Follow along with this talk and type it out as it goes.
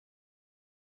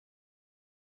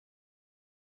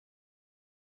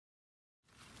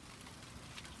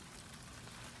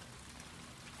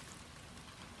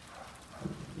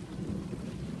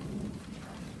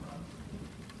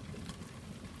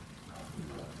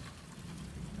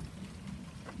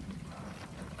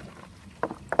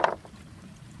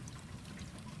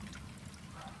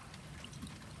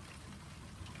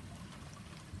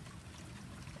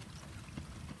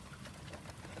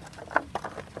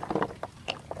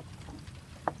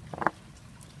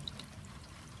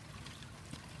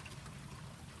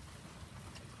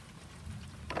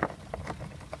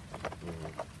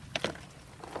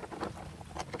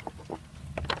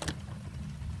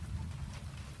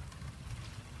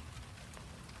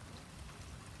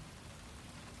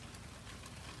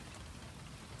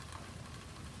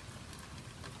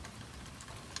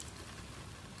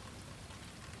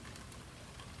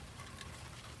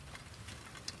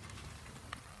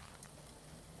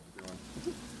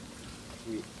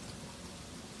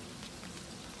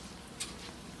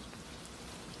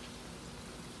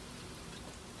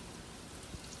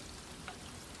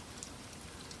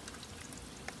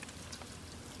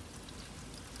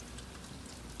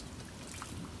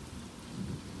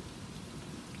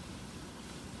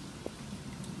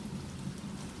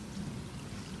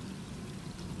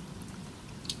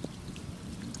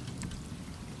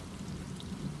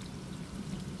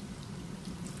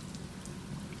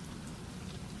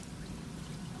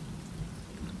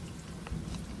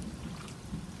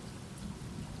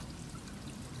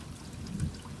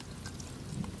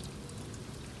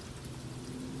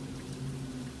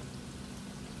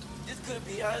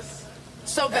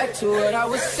So back to what I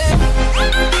was saying.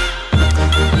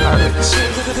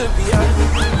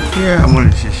 Here I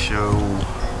wanted to show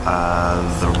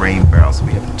the rain barrels.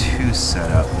 We have two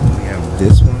set up. We have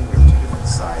this one, we have two different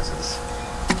sizes.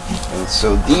 And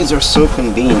so these are so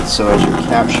convenient, so as you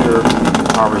capture,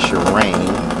 harvest your rain,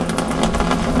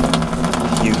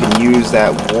 you can use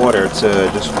that water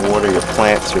to just water your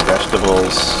plants, your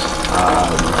vegetables.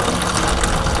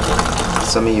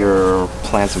 Some of your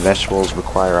plants and vegetables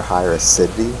require a higher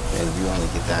acidity, and you only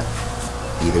get that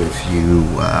either if you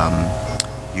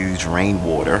use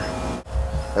rainwater.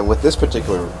 And with this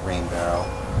particular rain barrel,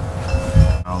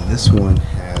 this one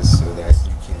has so that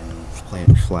you can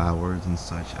plant flowers and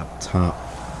such up top.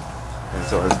 And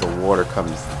so as the water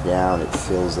comes down, it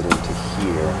fills it into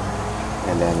here.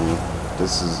 And then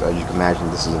this is, as you can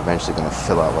imagine, this is eventually going to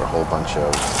fill out with a whole bunch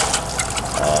of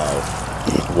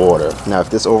water. Now if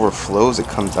this overflows, it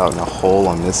comes out in a hole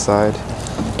on this side.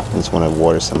 I just want to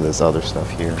water some of this other stuff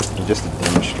here. And just to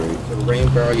demonstrate. The rain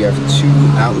barrel, you have two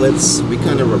outlets. We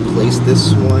kind of replaced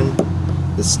this one.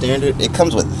 The standard, it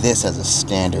comes with this as a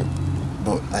standard,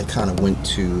 but I kind of went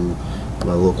to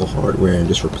my local hardware and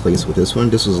just replaced with this one.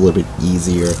 This was a little bit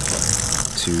easier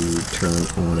to turn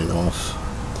on and off.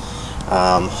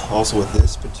 Also with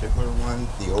this particular one,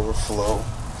 the overflow,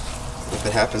 if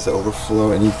it happens to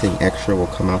overflow, anything extra will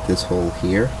come out this hole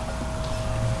here.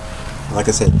 Like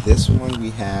I said, this one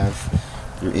we have,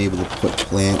 you're able to put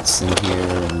plants in here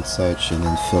and such, and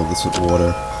then fill this with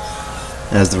water.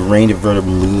 As the rain diverter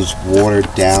moves water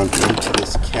down into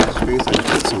this catch space, I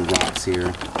put some rocks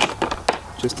here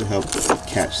just to help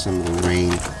catch some of the rain,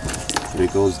 but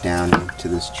it goes down into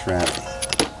this trap.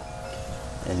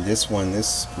 And this one,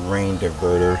 this rain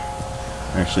diverter,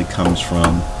 actually comes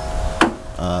from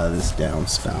this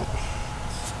downspout.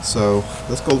 So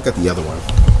let's go look at the other one.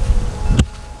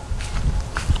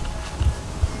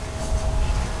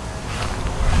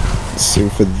 So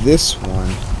for this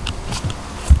one,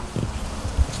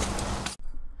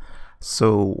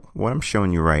 so what I'm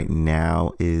showing you right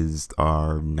now is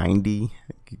our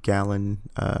 90-gallon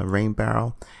rain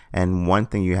barrel. And one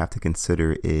thing you have to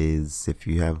consider is if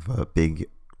you have a big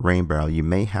rain barrel, you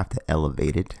may have to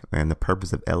elevate it. And the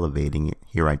purpose of elevating it,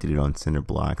 here I did it on cinder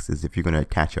blocks, is if you're going to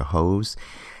attach a hose,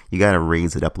 you got to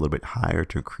raise it up a little bit higher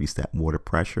to increase that water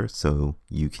pressure so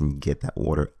you can get that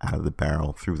water out of the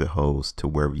barrel through the hose to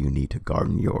wherever you need to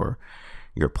garden your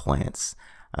plants.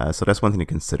 So that's one thing to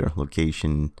consider.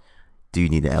 Location, do you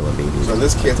need to elevate it? So in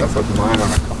this case, I put mine on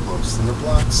a couple of cinder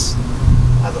blocks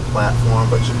as a platform,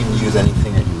 but you can use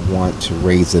anything that you want to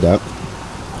raise it up.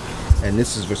 And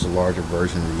this is just a larger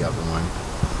version of the other one.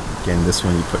 Again, this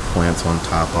one you put plants on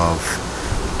top of.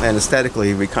 And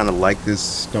aesthetically, we kind of like this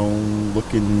stone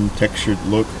looking, textured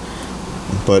look,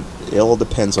 but it all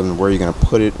depends on where you're going to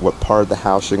put it, what part of the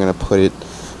house you're going to put it,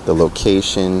 the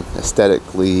location,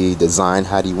 aesthetically, design,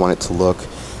 how do you want it to look,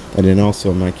 and then also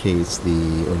in my case,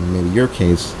 or maybe your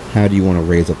case, how do you want to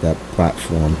raise up that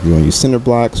platform? Do you want to use cinder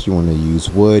blocks? Do you want to use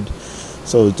wood?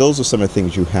 So those are some of the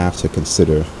things you have to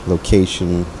consider: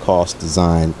 location, cost,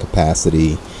 design,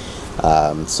 capacity.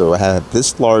 So I have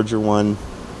this larger one,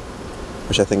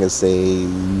 which I think is a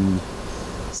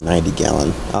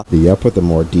 90-gallon. I'll put the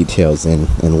more details in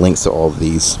and links to all of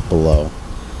these below.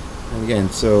 And again,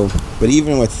 but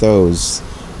even with those,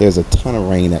 there's a ton of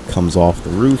rain that comes off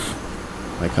the roof,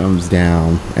 that comes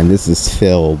down, and this is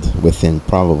filled within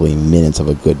probably minutes of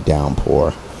a good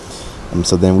downpour.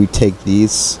 So then we take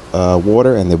these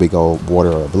water, and then we go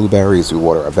water our blueberries, we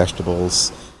water our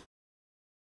vegetables.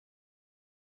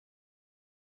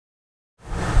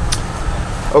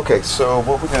 Okay, so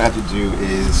what we're gonna have to do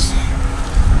is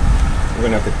we're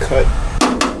gonna have to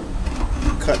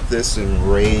cut this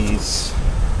and raise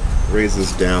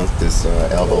this down, this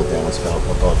elbow downspout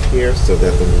above here, so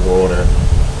that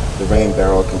the rain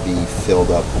barrel can be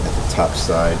filled up at the top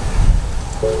side.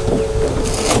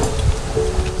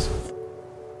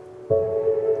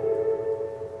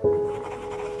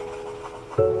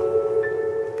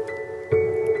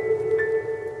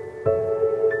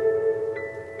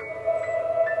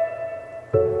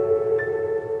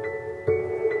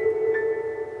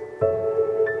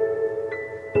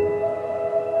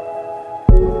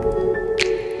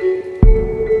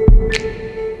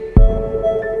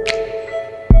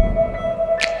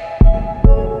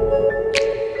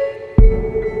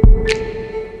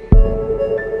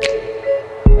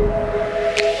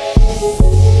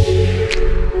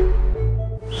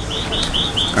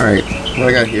 Alright, what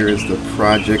I got here is the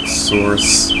Project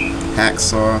Source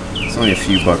hacksaw. It's only a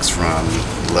few bucks from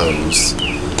Lowe's.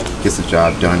 Gets the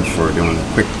job done for doing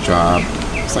a quick job.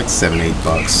 It's like $7-8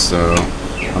 bucks. So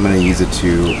I'm going to use it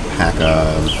to pack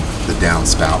the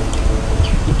downspout.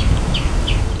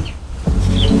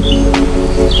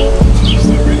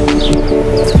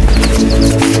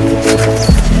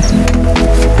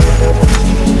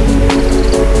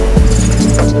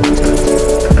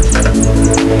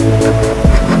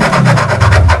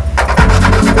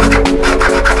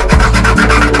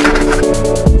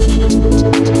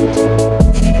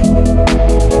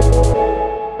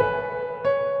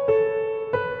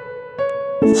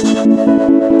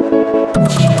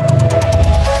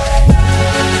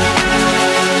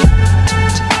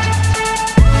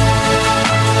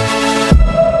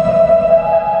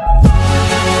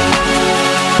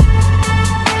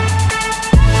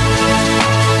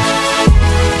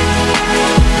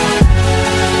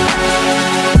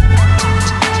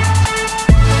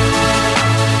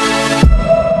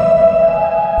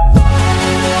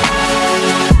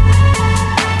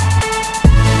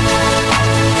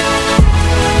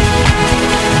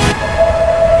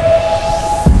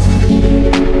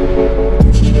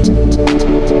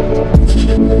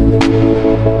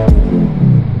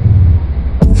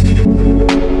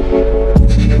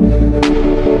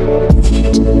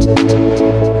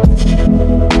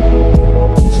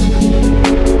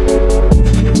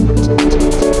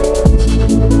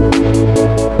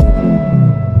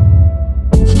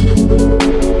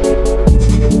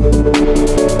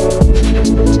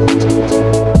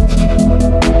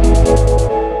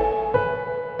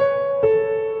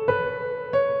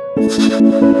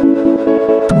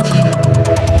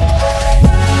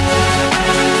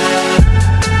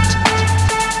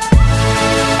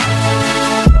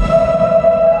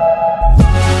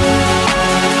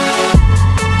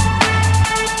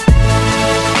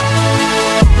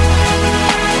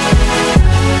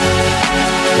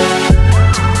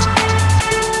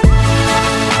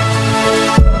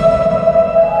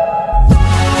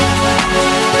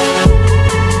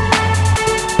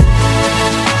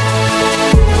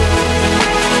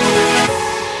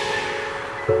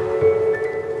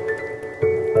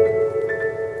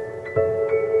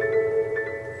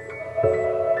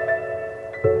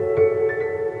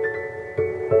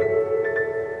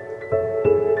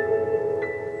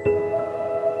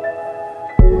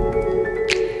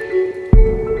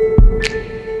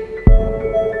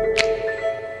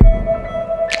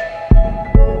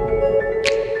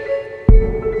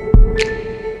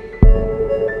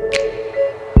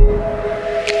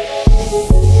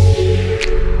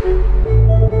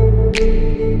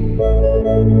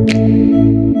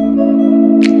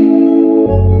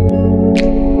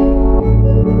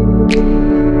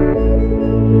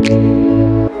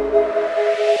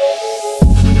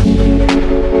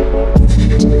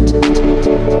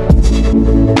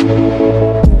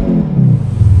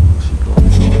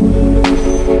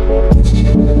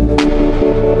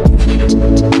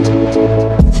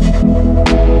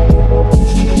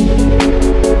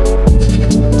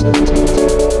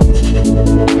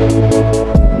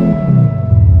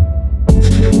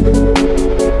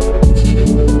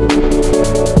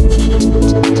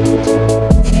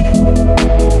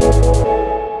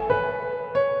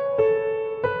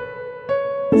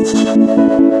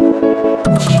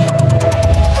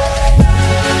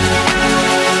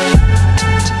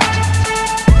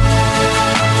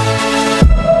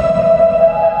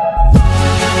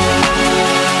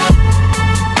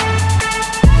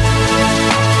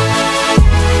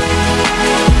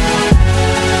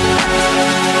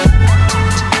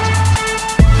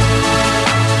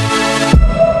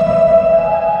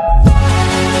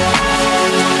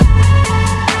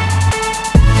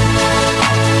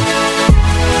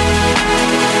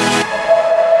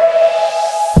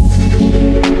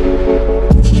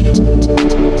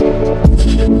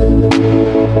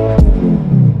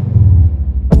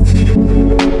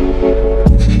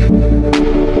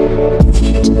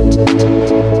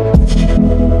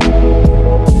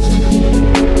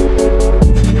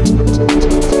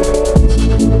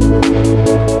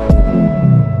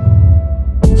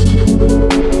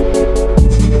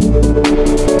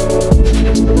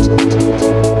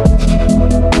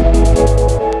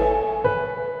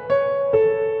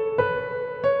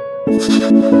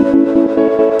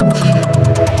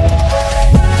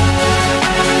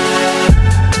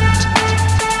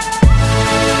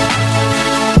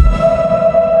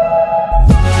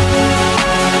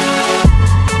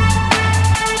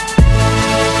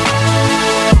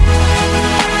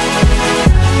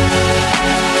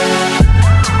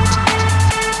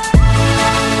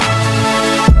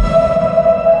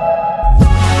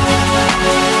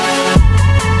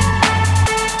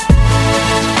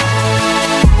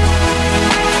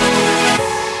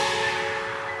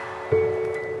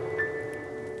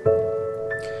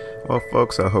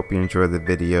 folks, I hope you enjoy the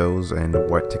videos and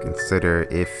what to consider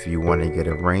if you want to get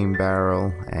a rain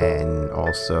barrel, and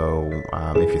also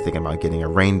if you're thinking about getting a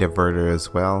rain diverter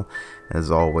as well. As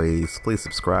always, please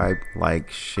subscribe, like,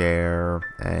 share,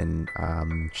 and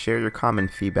share your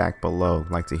comment feedback below.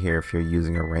 I'd like to hear if you're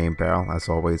using a rain barrel. As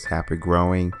always, happy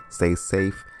growing, stay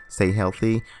safe, stay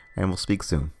healthy, and we'll speak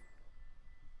soon.